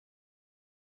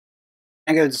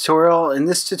Django tutorial. In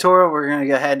this tutorial, we're going to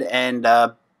go ahead and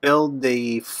build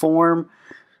the form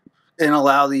and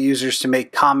allow the users to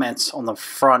make comments on the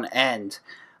front end.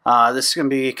 This is going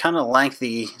to be kind of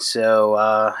lengthy,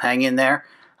 so hang in there.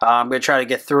 I'm going to try to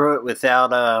get through it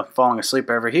without falling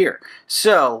asleep over here.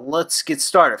 So let's get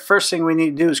started. First thing we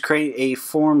need to do is create a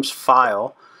forms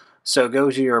file. So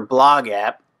go to your blog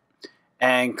app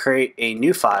and create a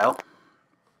new file.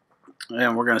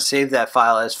 And we're going to save that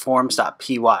file as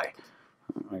forms.py. I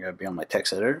got to be on my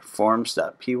text editor.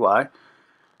 Forms.py.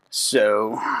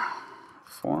 So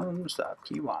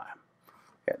forms.py.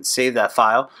 And save that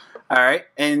file. All right.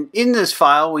 And in this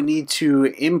file, we need to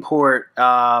import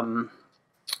a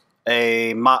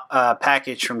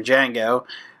package from Django,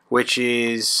 which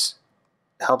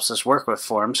helps us work with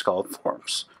forms, called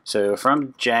forms. So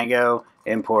from Django,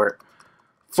 import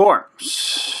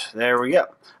forms. There we go.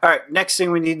 All right, next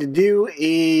thing we need to do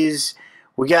is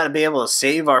we got to be able to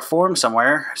save our form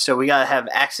somewhere. So we got to have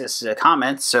access to the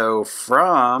comments. So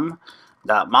from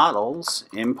 .models,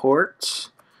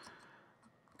 import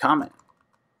comment.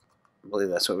 I believe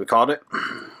that's what we called it.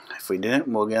 If we didn't,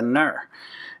 we'll get an error.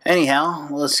 Anyhow,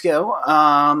 let's go.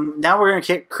 Now we're going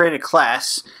to create a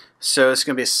class. So it's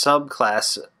going to be a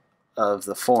subclass of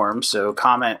the form. So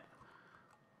comment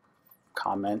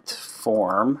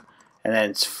form. And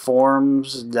then it's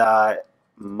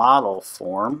forms.model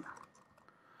form.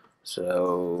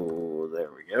 So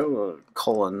there we go.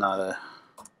 Colon, not a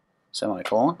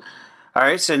semicolon. All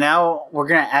right, so now we're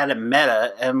going to add a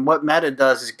meta, and what meta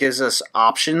does is it gives us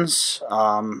options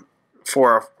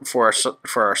for our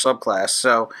subclass.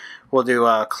 So we'll do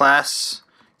class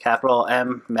capital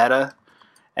M meta,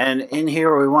 and in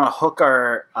here we want to hook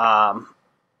our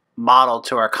model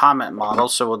to our comment model.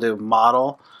 So we'll do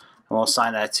model. And we'll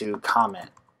assign that to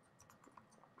comment.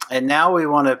 And now we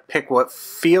want to pick what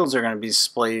fields are going to be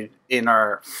displayed in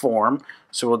our form.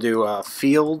 So we'll do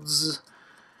fields.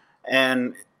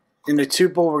 And in the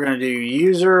tuple, we're going to do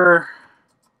user,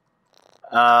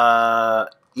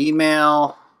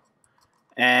 email,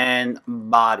 and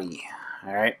body.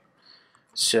 All right.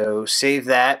 So save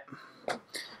that.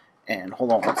 And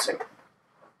hold on one second.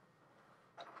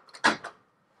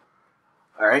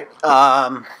 All right.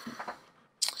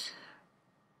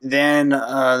 Then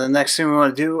the next thing we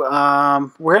want to do,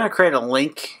 we're going to create a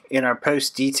link in our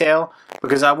post detail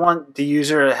because I want the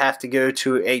user to have to go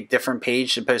to a different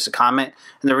page to post a comment.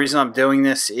 And the reason I'm doing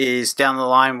this is down the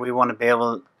line we want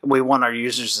our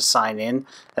users to sign in.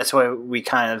 That's why we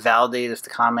kind of validate if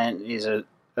the comment is a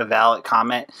valid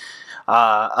comment.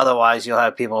 Otherwise, you'll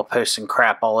have people posting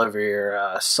crap all over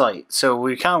your site. So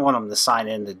we kind of want them to sign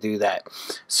in to do that.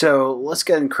 So let's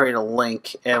go ahead and create a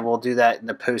link, and we'll do that in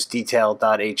the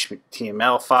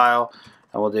postdetail.html file,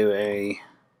 and we'll do a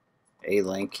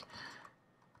link.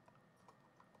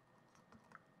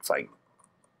 If I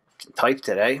can type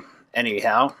today.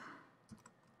 Anyhow,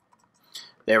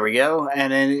 there we go.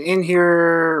 And then in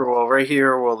here, well, right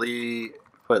here, we'll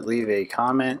leave a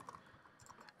comment.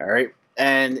 All right.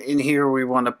 And in here we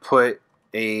want to put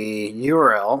a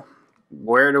URL.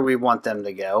 Where do we want them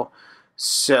to go?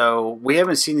 So we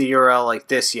haven't seen the URL like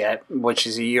this yet, which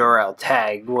is a URL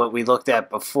tag. What we looked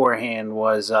at beforehand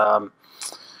was,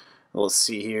 let's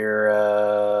see here,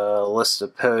 list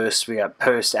of posts. We got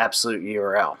post absolute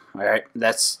URL. All right,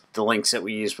 that's the links that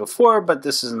we used before, but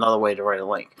this is another way to write a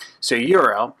link. So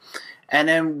URL. And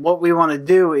then what we want to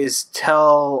do is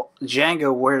tell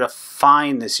Django where to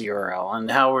find this URL.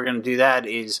 And how we're going to do that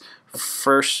is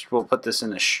first we'll put this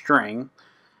in a string.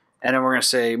 And then we're going to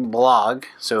say blog.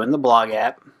 So in the blog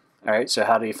app. All right, so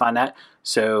how do you find that?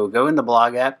 So go in the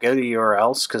blog app, go to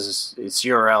URLs because it's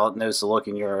URL. It knows to look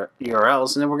in your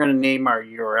URLs. And then we're going to name our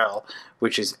URL,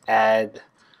 which is add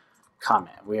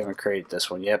comment. We haven't created this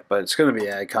one yet, but it's going to be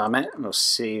add comment. And we'll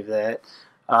save that.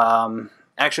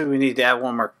 Actually, we need to add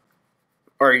one more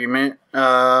argument.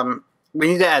 We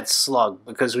need to add slug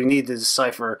because we need to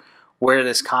decipher where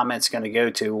this comment's going to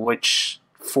go to, which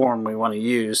form we want to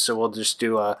use. So we'll just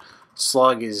do a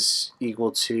slug is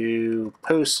equal to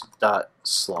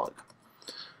post.slug,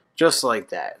 just like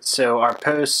that. So our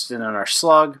post and then our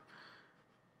slug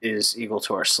is equal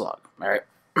to our slug. All right.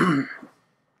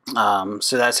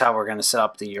 So that's how we're going to set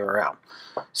up the URL.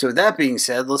 So with that being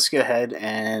said, let's go ahead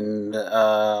and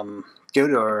go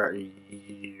to our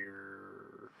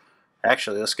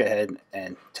Actually, let's go ahead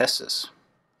and test this.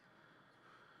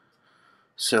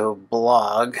 So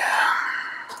blog,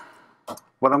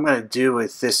 what I'm going to do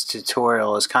with this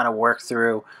tutorial is kind of work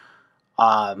through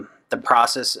the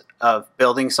process of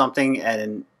building something,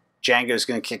 and Django is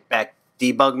going to kick back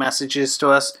debug messages to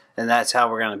us, and that's how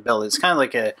we're going to build it. It's kind of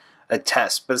like a a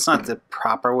test, but it's not the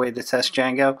proper way to test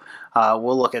Django.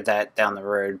 We'll look at that down the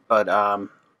road, but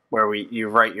where you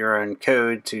write your own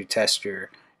code to test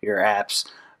your apps.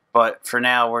 But for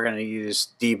now, we're going to use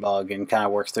debug and kind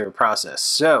of work through a process.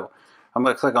 So I'm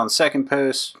going to click on the second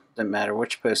post, doesn't matter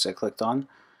which post I clicked on,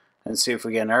 and see if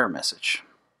we get an error message.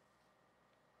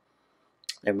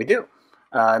 And we do.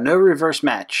 No reverse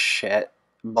match at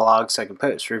blog second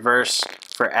post. Reverse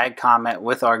for add comment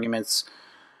with arguments,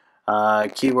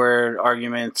 keyword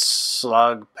arguments,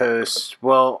 slug post.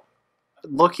 Well,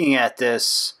 looking at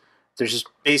this, there's just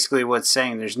basically what's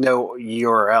saying there's no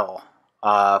URL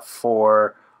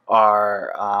for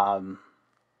our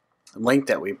link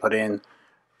that we put in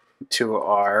to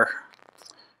our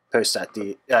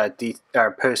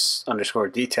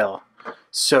post_detail.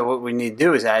 So what we need to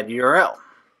do is add URL.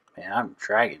 Man, I'm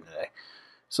dragging today.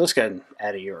 So let's go ahead and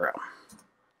add a URL.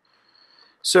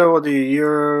 So we'll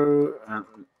do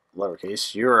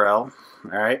lowercase URL. All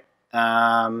right.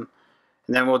 And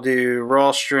then we'll do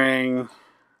raw string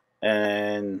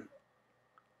and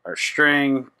our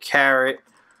string caret,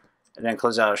 and then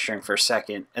close out our string for a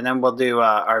second. And then we'll do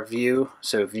our view.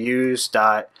 So views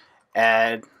dot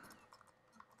add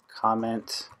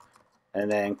comment,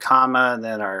 and then comma, and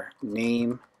then our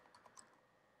name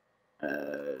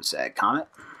is add comment.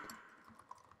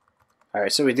 All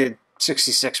right, so we did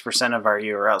 66% of our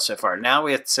URL so far. Now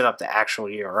we have to set up the actual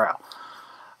URL.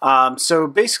 So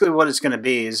basically what it's going to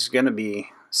be is going to be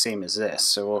same as this.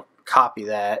 So we'll copy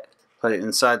that, put it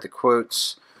inside the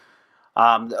quotes.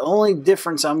 The only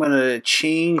difference I'm going to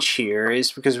change here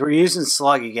is because we're using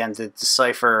slug again to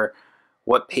decipher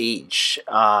what page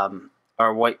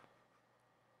or what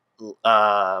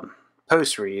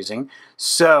post we're using.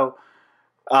 So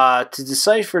to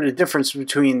decipher the difference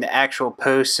between the actual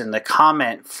post and the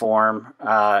comment form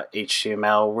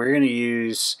HTML, we're going to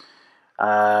use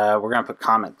we're going to put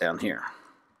comment down here.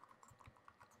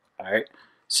 All right,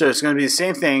 so it's going to be the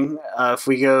same thing. If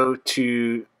we go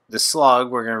to the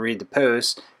slug, we're going to read the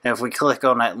post, and if we click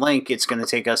on that link, it's going to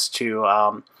take us to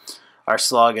our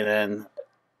slug, and then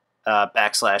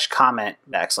 /comment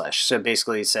 /. So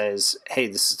basically it says, hey,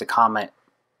 this is the comment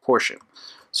portion.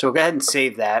 So we'll go ahead and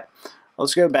save that.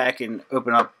 Let's go back and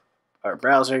open up our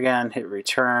browser again, hit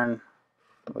return,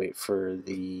 wait for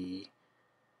the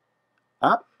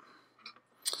up.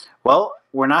 Well,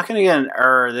 we're not going to get an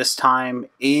error this time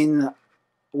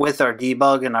with our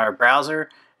debug in our browser,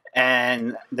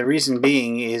 and the reason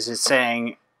being is it's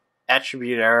saying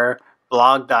attribute error.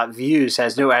 Blog.views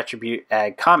has no attribute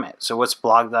add comment. So what's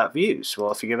blog.views?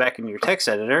 Well, if you go back in your text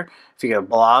editor, if you go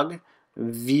blog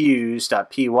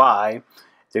views.py,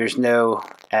 there's no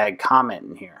add comment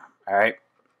in here. All right.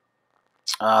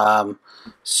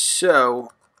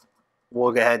 So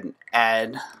we'll go ahead and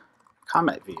add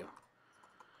comment view.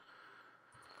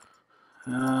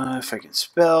 If I can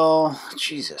spell,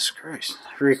 Jesus Christ.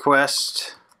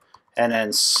 Request and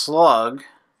then slug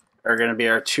are going to be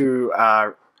our two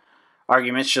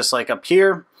arguments, just like up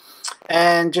here.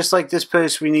 And just like this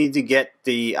post, we need to get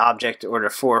the object order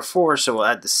 404, so we'll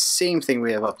add the same thing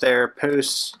we have up there.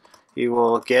 Post, you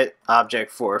will get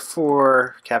object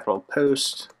 404, capital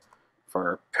post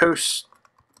for post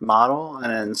model,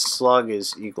 and then slug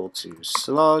is equal to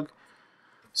slug.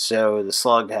 So the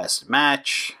slug has to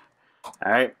match.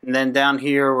 All right, and then down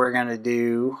here we're going to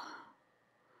do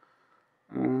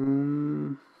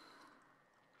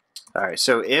all right,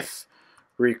 so if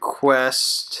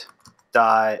request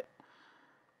dot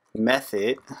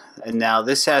method, and now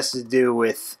this has to do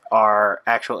with our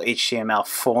actual HTML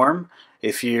form.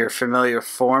 If you're familiar with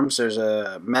forms, there's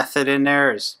a method in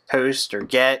there, is post or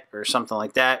get or something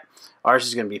like that. Ours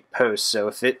is going to be post, so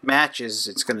if it matches,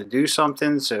 it's going to do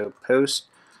something. So post,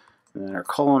 and then our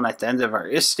colon at the end of our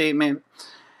if statement.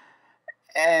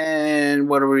 And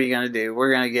what are we going to do?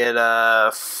 We're going to get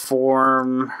a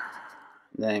form,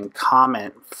 then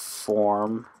comment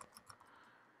form,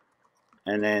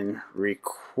 and then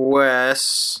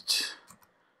request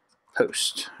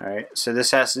post. All right, so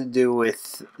this has to do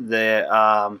with the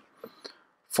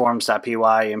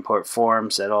forms.py, import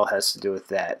forms. That all has to do with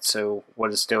that. So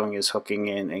what it's doing is hooking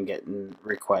in and getting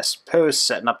request post,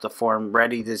 setting up the form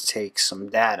ready to take some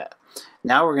data.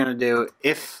 Now we're going to do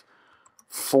if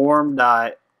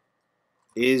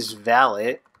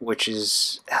form.isValid, which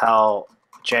is how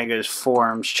Django's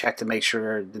forms check to make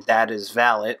sure the data is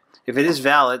valid. If it is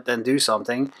valid, then do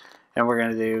something, and we're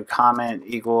going to do comment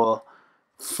equal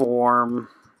form.save,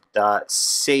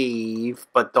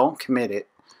 but don't commit it.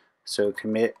 So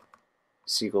commit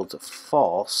is equal to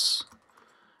false,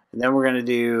 and then we're going to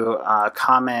do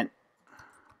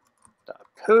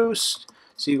comment.post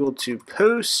is equal to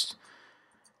post,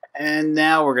 And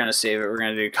now we're going to save it. We're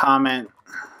going to do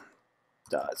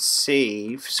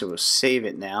comment.save. So we'll save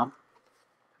it now.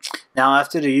 Now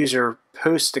after the user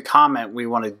posts the comment, we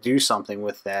want to do something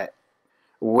with that,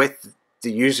 with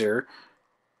the user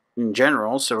in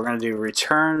general. So we're going to do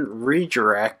return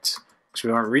redirect, because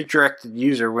we want to redirect the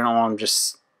user. We don't want them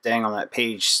just staying on that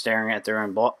page staring at their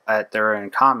own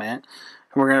comment.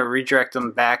 And we're going to redirect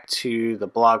them back to the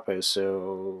blog post.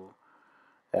 So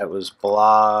that was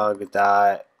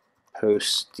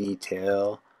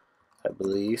blog.postDetail, I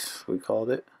believe we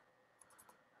called it.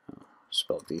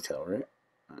 Spelled detail, right?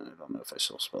 I don't know if I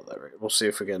still spelled that right. We'll see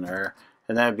if we get an error.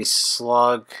 And that would be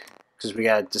slug, because we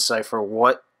got to decipher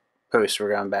what post we're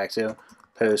going back to.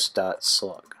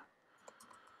 Post.slug.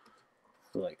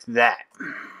 Like that.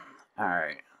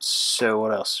 Alright, so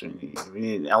what else do we need? We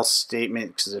need an else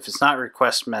statement, because if it's not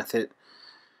request method,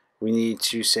 we need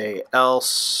to say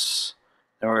else.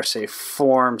 Then we're going to say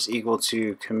forms equal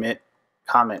to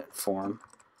comment form.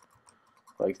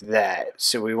 Like that.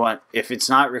 So we want, if it's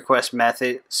not request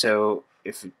method, so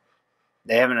if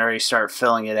they haven't already started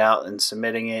filling it out and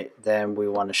submitting it, then we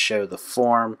want to show the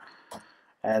form.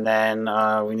 And then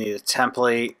we need a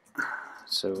template.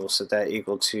 So we'll set that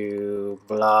equal to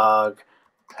blog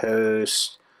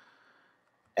post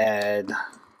add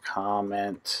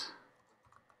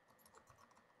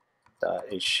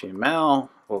comment.html.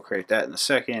 We'll create that in a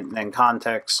second. And then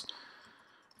context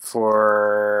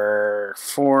for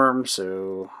form,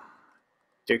 so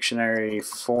dictionary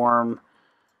form,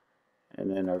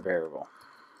 and then our variable.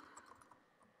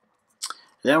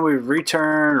 Then we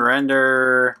return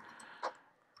render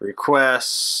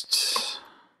request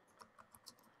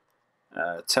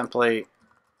template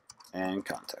and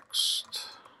context.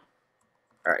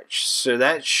 Alright, so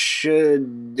that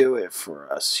should do it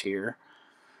for us here.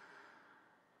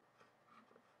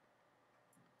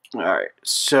 Alright,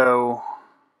 so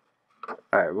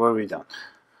alright, what have we done?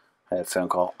 I had a phone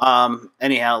call.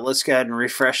 Anyhow, let's go ahead and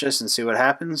refresh this and see what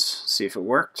happens. See if it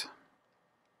worked.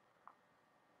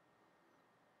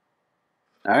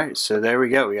 Alright, so there we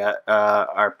go. We got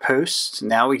our post.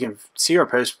 Now we can see our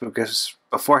post, because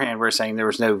beforehand we were saying there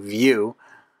was no view.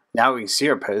 Now we can see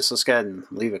our post. Let's go ahead and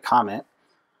leave a comment.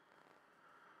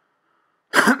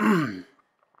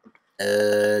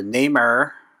 Name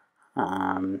error.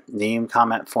 Name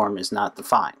comment form is not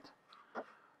defined.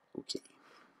 Okay.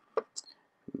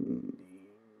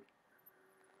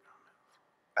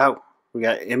 Oh, we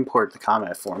got to import the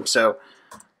comment form. So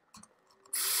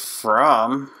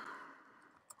from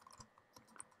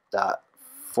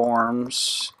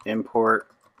 .forms import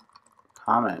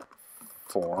comment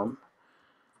form.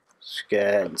 Let's go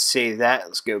ahead and save that.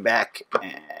 Let's go back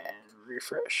and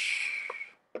refresh.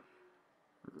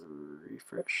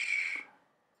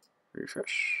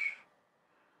 Refresh.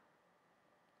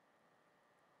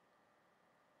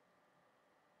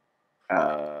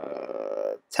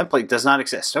 Template does not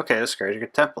exist. Okay, let's create a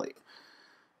good template.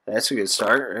 That's a good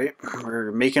start, right?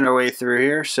 We're making our way through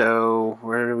here. So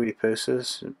where do we post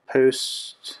this?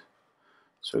 Post.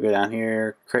 So we'll go down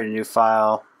here, create a new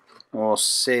file. We'll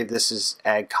save this as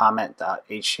add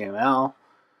comment.html.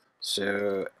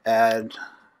 So add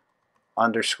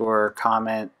underscore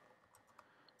comment.html.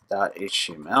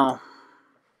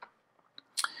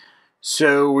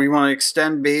 So we want to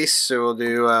extend base, so we'll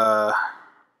do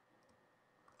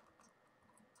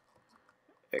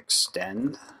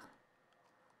extend.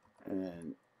 And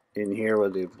then in here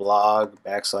we'll do blog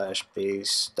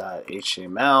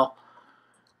 /base.html.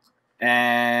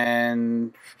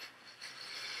 And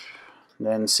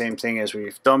then same thing as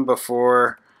we've done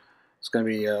before. It's going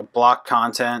to be block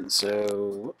content. So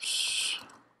whoops,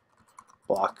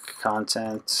 block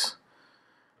content.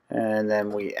 And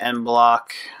then we end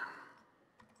block.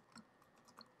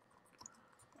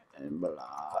 And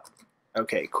block.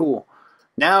 Okay, cool.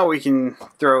 Now we can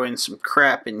throw in some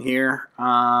crap in here.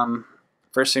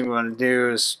 First thing we want to do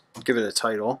is give it a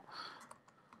title.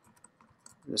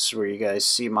 This is where you guys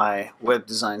see my web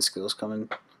design skills coming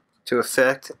to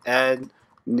effect. Add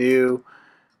new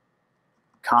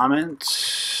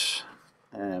comment,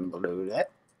 and below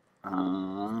that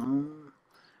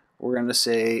we're going to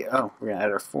say, we're going to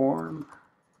add our form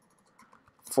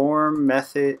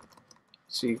method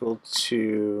is equal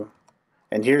to,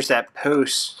 and here's that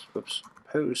post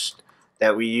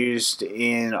that we used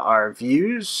in our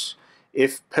views.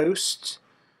 If post,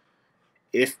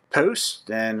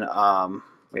 then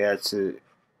we had to,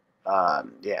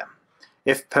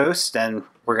 if post, then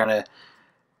we're going to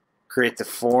create the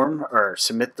form, or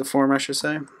submit the form, I should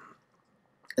say. And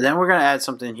then we're going to add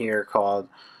something here called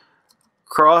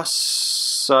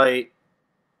cross-site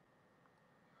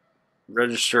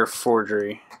register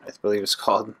forgery, I believe it's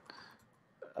called.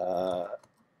 Hold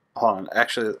on,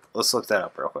 actually, let's look that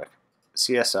up real quick.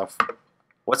 CSF,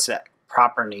 what's that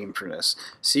proper name for this?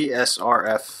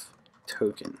 CSRF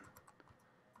token.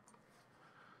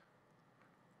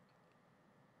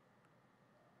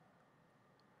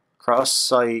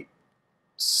 Cross-site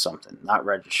something, not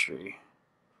registry.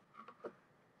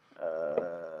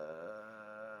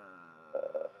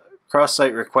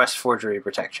 Cross-site request forgery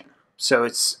protection. So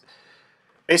it's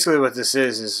basically what this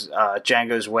is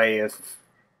Django's way of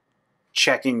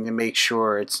checking to make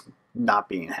sure it's not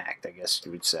being hacked, I guess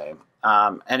you would say.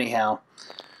 Anyhow,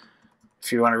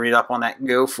 if you want to read up on that,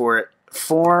 go for it.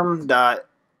 Form.asp.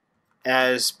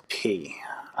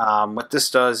 What this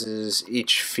does is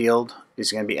each field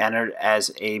is going to be entered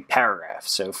as a paragraph.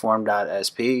 So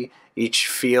form.asp, each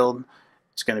field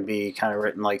is going to be kind of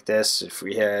written like this. If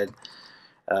we had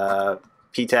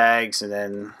p tags, and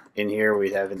then in here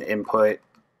we'd have an input,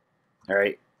 all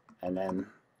right, and then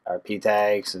our p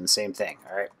tags, and the same thing,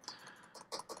 all right,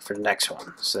 for the next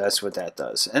one. So that's what that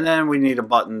does. And then we need a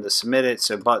button to submit it.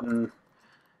 So button,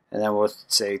 and then we'll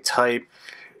say type.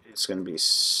 It's going to be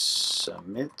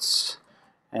submit,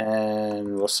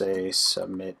 and we'll say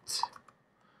submit,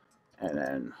 and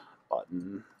then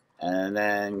button, and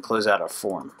then close out our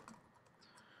form,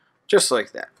 just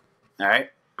like that. All right.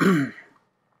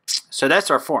 So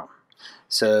that's our form.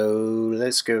 So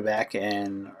let's go back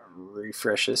and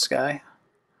refresh this guy.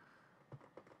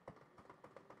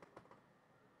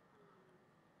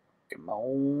 Come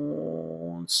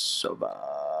on, Soba.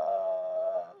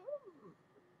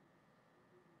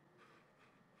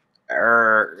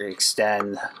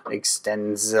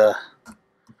 Extends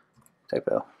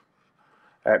typo. All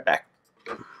right, back.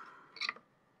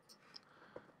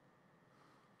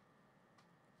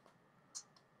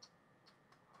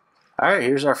 All right,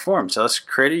 here's our form. So let's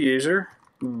create a user,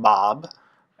 Bob,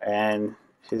 and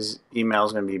his email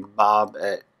is going to be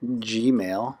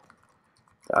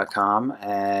bob@gmail.com,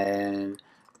 and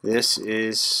this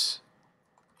is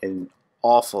an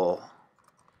awful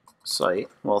site.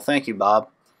 Well, thank you, Bob.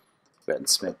 Go ahead and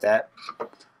submit that.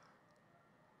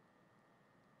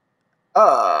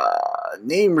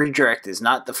 Name redirect is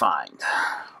not defined.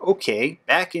 Okay,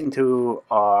 back into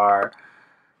our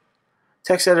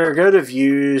text editor, go to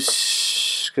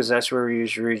views, because that's where we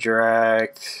use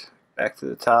redirect. Back to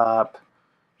the top,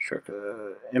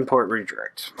 import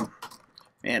redirect.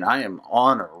 Man, I am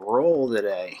on a roll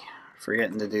today,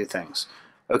 forgetting to do things.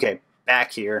 Okay,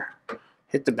 back here,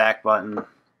 hit the back button.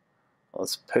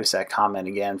 Let's post that comment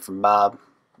again from Bob.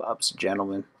 Bob's a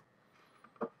gentleman.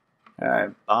 All right,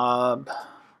 Bob,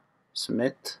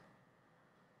 submit.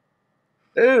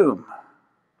 Boom.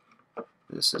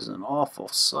 This is an awful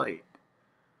site.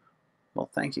 Well,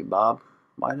 thank you, Bob.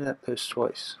 Why did that post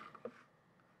twice?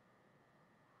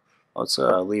 Let's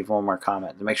leave one more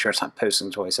comment to make sure it's not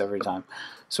posting twice every time.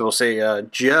 So we'll say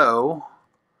Joe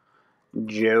at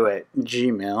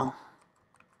Gmail.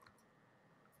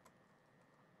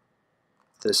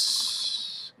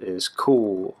 This is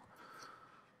cool.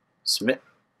 Submit.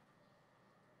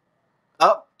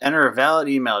 Oh, enter a valid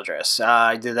email address.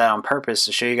 I did that on purpose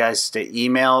to show you guys the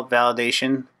email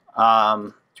validation.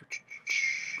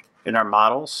 In our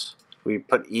models, we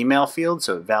put email field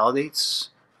so it validates.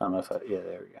 I don't know if yeah,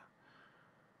 there we go.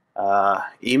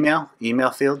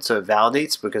 Email field so it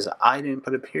validates, because I didn't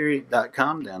put a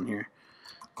period.com down here.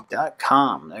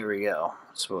 .com, there we go.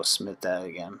 So we'll submit that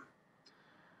again.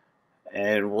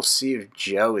 And we'll see if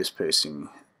Joe is posting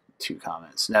 2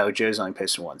 comments. No, Joe's only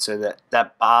posted 1. So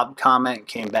that Bob comment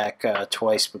came back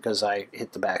twice because I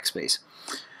hit the backspace.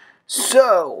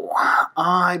 So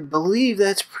I believe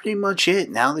that's pretty much it.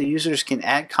 Now the users can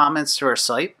add comments to our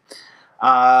site.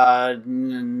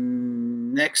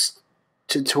 Next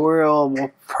tutorial,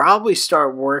 we'll probably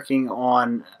start working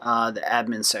on the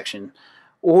admin section,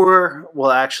 or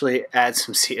we'll actually add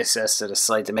some CSS to the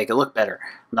site to make it look better.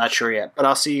 I'm not sure yet, but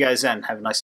I'll see you guys then. Have a nice